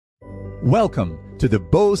Welcome to the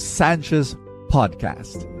Bo Sanchez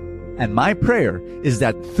podcast. And my prayer is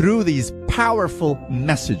that through these powerful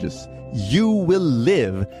messages, you will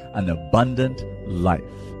live an abundant life.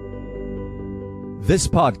 This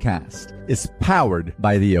podcast is powered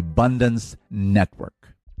by the Abundance Network.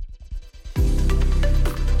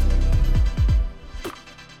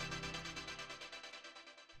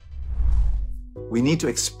 We need to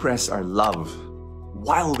express our love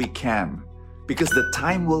while we can, because the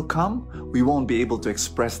time will come we won't be able to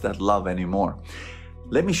express that love anymore.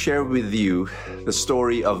 Let me share with you the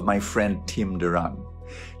story of my friend Tim Duran.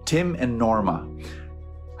 Tim and Norma,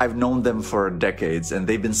 I've known them for decades and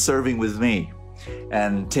they've been serving with me.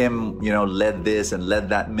 And Tim, led this and led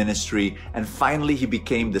that ministry. And finally, he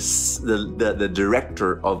became the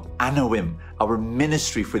director of Anawim, our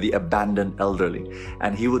ministry for the abandoned elderly.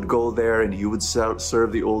 And he would go there and he would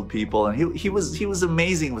serve the old people. And he was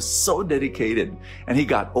amazing, was so dedicated. And he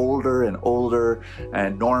got older and older.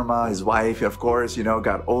 And Norma, his wife, of course,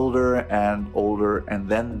 got older and older. And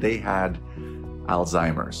then they had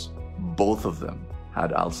Alzheimer's. Both of them had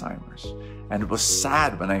Alzheimer's. And it was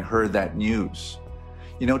sad when I heard that news.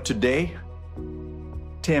 Today,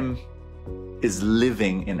 Tim is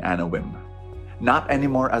living in Anawim. Not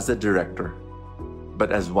anymore as the director,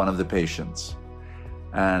 but as one of the patients.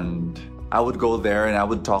 And I would go there and I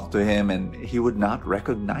would talk to him and he would not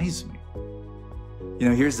recognize me.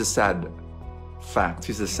 Here's the sad fact.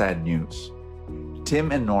 Here's the sad news.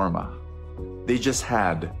 Tim and Norma, they just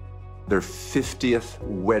had their 50th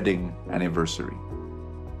wedding anniversary.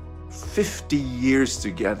 50 years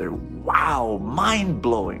together. Wow,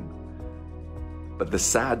 mind-blowing. But the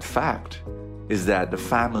sad fact is that the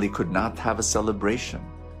family could not have a celebration.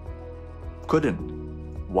 Couldn't.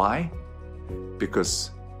 Why?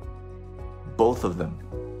 Because both of them,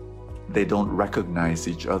 they don't recognize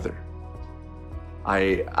each other.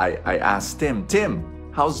 I asked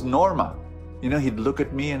Tim, how's Norma? He'd look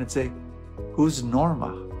at me and he'd say, who's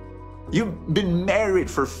Norma? You've been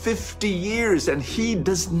married for 50 years and he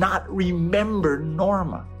does not remember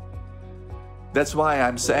Norma. That's why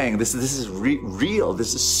I'm saying this is real.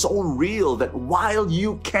 This is so real that while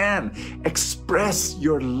you can express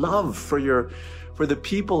your love for the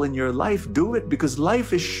people in your life, do it, because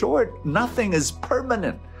life is short. Nothing is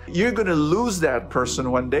permanent. You're going to lose that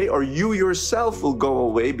person one day, or you yourself will go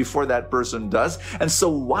away before that person does. And so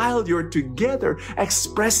while you're together,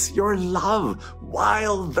 express your love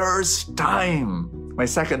while there's time. My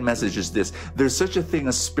second message is this. There's such a thing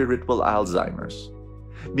as spiritual Alzheimer's,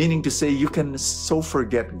 meaning to say you can so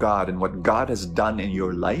forget God and what God has done in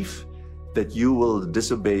your life that you will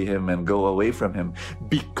disobey Him and go away from Him,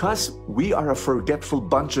 because we are a forgetful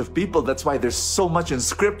bunch of people. That's why there's so much in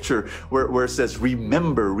Scripture where it says,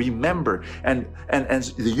 remember. And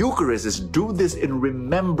the Eucharist is, do this in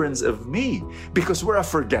remembrance of me, because we're a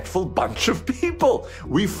forgetful bunch of people.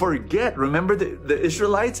 We forget. Remember the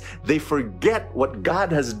Israelites? They forget what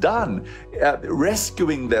God has done,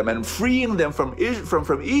 rescuing them and freeing them from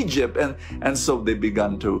Egypt. And so they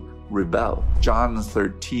began to rebel. John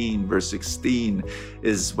 13 verse 16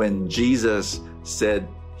 is when Jesus said,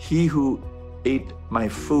 he who ate my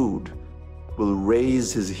food will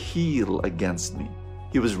raise his heel against me.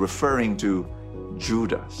 He was referring to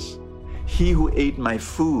Judas. He who ate my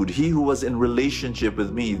food, he who was in relationship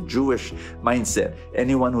with me, Jewish mindset.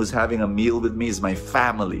 Anyone who's having a meal with me is my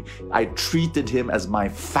family. I treated him as my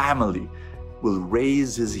family. Will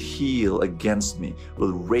raise his heel against me,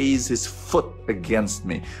 will raise his foot against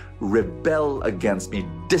me, rebel against me,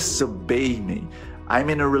 disobey me.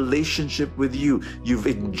 I'm in a relationship with you. You've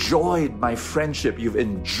enjoyed my friendship. You've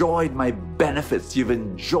enjoyed my benefits. You've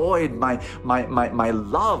enjoyed my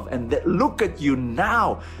love. And look at you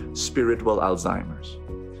now, spiritual Alzheimer's.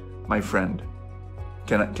 My friend,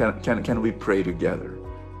 can we pray together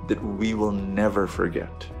that we will never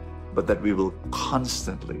forget, but that we will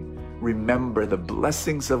constantly remember the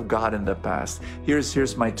blessings of God in the past.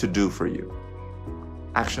 Here's my to-do for you.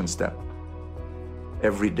 Action step.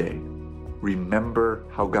 Every day, remember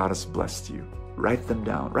how God has blessed you. Write them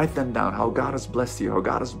down. Write them down. How God has blessed you. How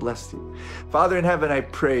God has blessed you. Father in heaven, I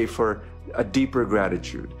pray for a deeper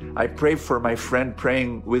gratitude. I pray for my friend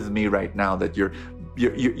praying with me right now that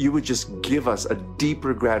you would just give us a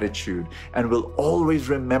deeper gratitude, and we'll always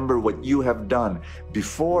remember what you have done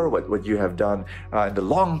before, what you have done in the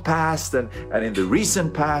long past and in the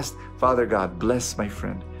recent past. Father God, bless my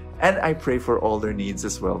friend. And I pray for all their needs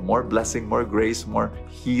as well. More blessing, more grace, more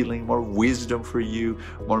healing, more wisdom for you,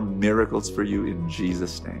 more miracles for you in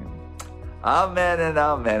Jesus' name. Amen and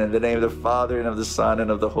amen. In the name of the Father and of the Son and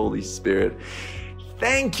of the Holy Spirit.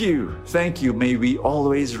 Thank you. Thank you. May we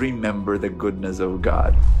always remember the goodness of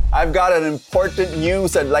God. I've got an important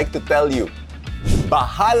news I'd like to tell you.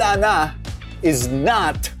 Bahala na is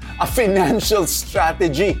not a financial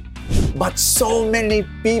strategy. But so many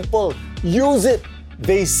people use it.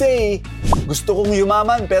 They say, gusto kong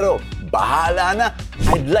yumaman pero bahala na.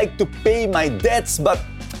 I'd like to pay my debts but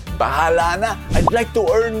bahala na. I'd like to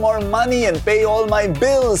earn more money and pay all my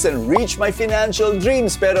bills and reach my financial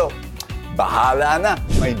dreams pero bahala na.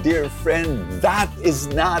 My dear friend, that is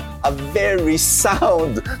not a very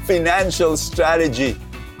sound financial strategy.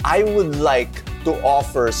 I would like to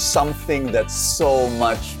offer something that's so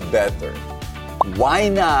much better. Why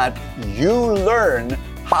not you learn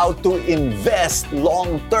how to invest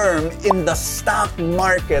long-term in the stock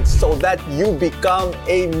market so that you become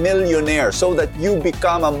a millionaire, so that you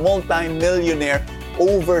become a multi-millionaire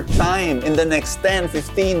over time in the next 10,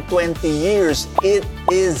 15, 20 years. It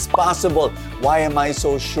is possible. Why am I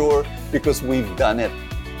so sure? Because we've done it.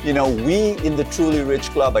 You know, we in the Truly Rich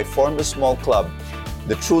Club, I formed a small club,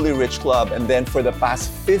 the Truly Rich Club, and then for the past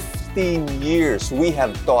 15 years, we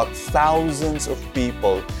have taught thousands of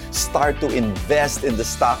people start to invest in the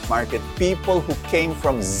stock market. People who came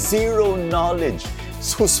from zero knowledge,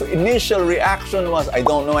 whose initial reaction was, I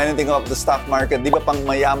don't know anything about the stock market. Di ba pang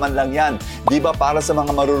mayaman lang yan? Di ba para sa mga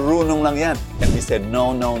marurunong lang yan? And we said,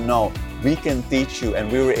 no. We can teach you,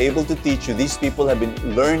 and we were able to teach you. These people have been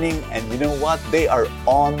learning, and you know what? They are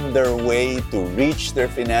on their way to reach their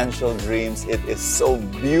financial dreams. It is so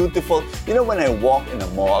beautiful. You know, when I walk in a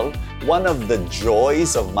mall, one of the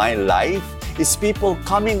joys of my life is people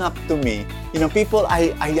coming up to me, you know, people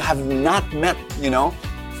I have not met, you know,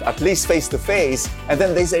 at least face to face, and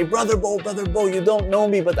then they say, Brother Bo, you don't know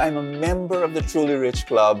me, but I'm a member of the Truly Rich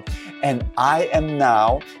Club, and I am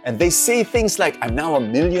now, and they say things like, I'm now a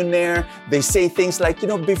millionaire. They say things like, you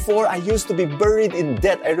know, before I used to be buried in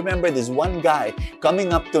debt. I remember this one guy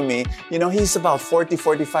coming up to me, you know, he's about 40,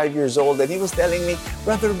 45 years old, and he was telling me,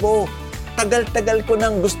 Brother Bo, tagal-tagal ko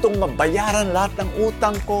nang gustong mabayaran lahat ng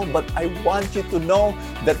utang ko, but I want you to know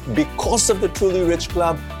that because of the Truly Rich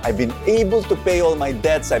Club, I've been able to pay all my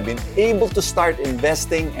debts, I've been able to start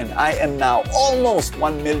investing, and I am now almost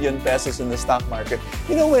 1 million pesos in the stock market.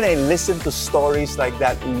 You know, when I listen to stories like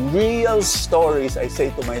that, real stories, I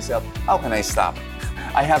say to myself, how can I stop?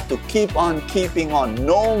 I have to keep on keeping on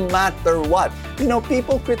no matter what. You know,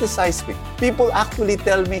 people criticize me. People actually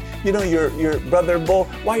tell me, you know, your Brother Bo,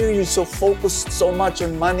 why are you so focused so much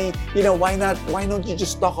on money? You know, why don't you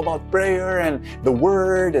just talk about prayer and the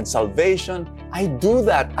word and salvation? I do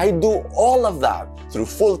that. I do all of that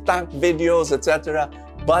through FULLTANK videos, etc.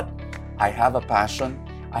 But I have a passion.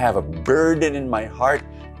 I have a burden in my heart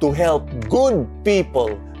to help good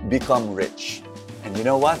people become rich. And you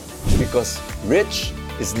know what? Because rich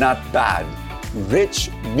is not bad.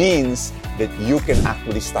 Rich means that you can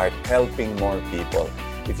actually start helping more people.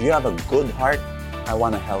 If you have a good heart, I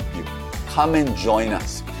want to help you. Come and join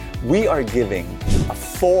us. We are giving a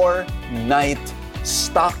 4-night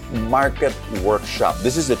stock market workshop.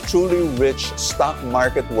 This is a Truly Rich stock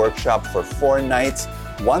market workshop for 4 nights,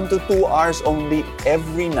 1 to 2 hours only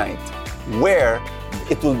every night, where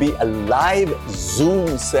it will be a live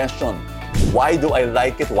Zoom session. Why do I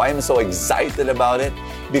like it? Why am I so excited about it?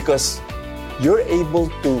 Because you're able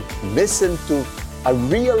to listen to a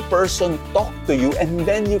real person talk to you, and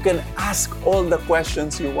then you can ask all the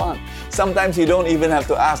questions you want. Sometimes you don't even have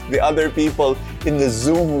to ask. The other people in the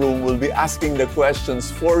Zoom room will be asking the questions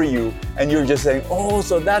for you, and you're just saying, oh,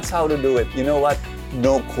 so that's how to do it. You know what?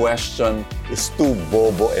 No question is too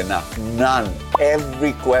bobo enough. None.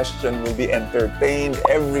 Every question will be entertained.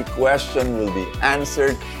 Every question will be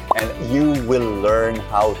answered. And you will learn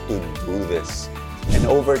how to do this. And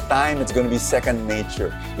over time, it's going to be second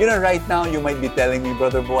nature. You know, right now, you might be telling me,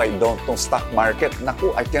 Brother Bo, I don't know stock market.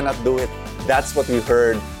 Naku, I cannot do it. That's what we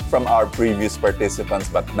heard from our previous participants,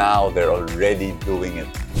 but now they're already doing it.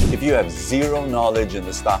 If you have zero knowledge in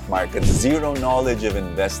the stock market, zero knowledge of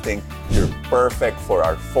investing, you're perfect for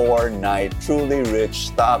our 4-night Truly Rich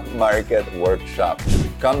Stock Market Workshop.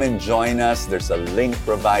 Come and join us. There's a link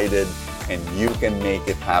provided, and you can make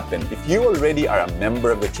it happen. If you already are a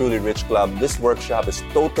member of the Truly Rich Club, this workshop is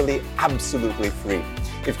totally, absolutely free.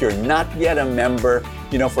 If you're not yet a member,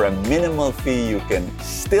 you know, for a minimal fee, you can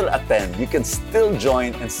still attend, you can still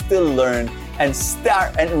join and still learn and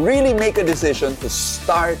start and really make a decision to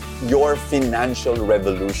start your financial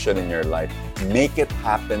revolution in your life. Make it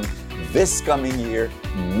happen this coming year.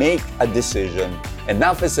 Make a decision.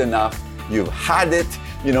 Enough is enough. You've had it,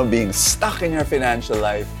 you know, being stuck in your financial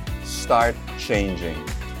life. Start changing.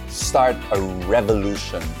 Start a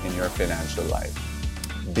revolution in your financial life.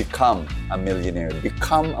 become a millionaire,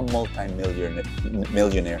 become a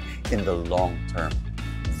multi-millionaire in the long term.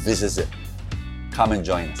 This is it. Come and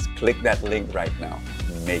join us. Click that link right now.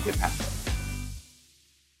 Make it happen.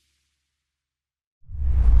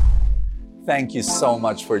 Thank you so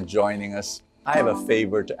much for joining us. I have a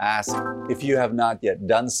favor to ask. If you have not yet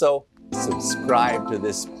done so, subscribe to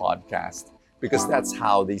this podcast, because that's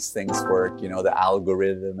how these things work, the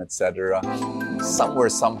algorithm, etc. Somewhere,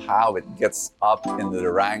 somehow, it gets up into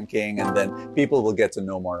the ranking, and then people will get to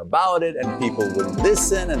know more about it, and people will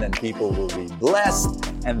listen, and then people will be blessed,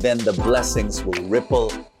 and then the blessings will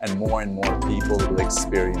ripple, and more people will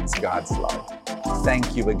experience God's love.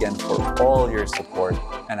 Thank you again for all your support,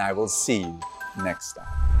 and I will see you next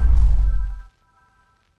time.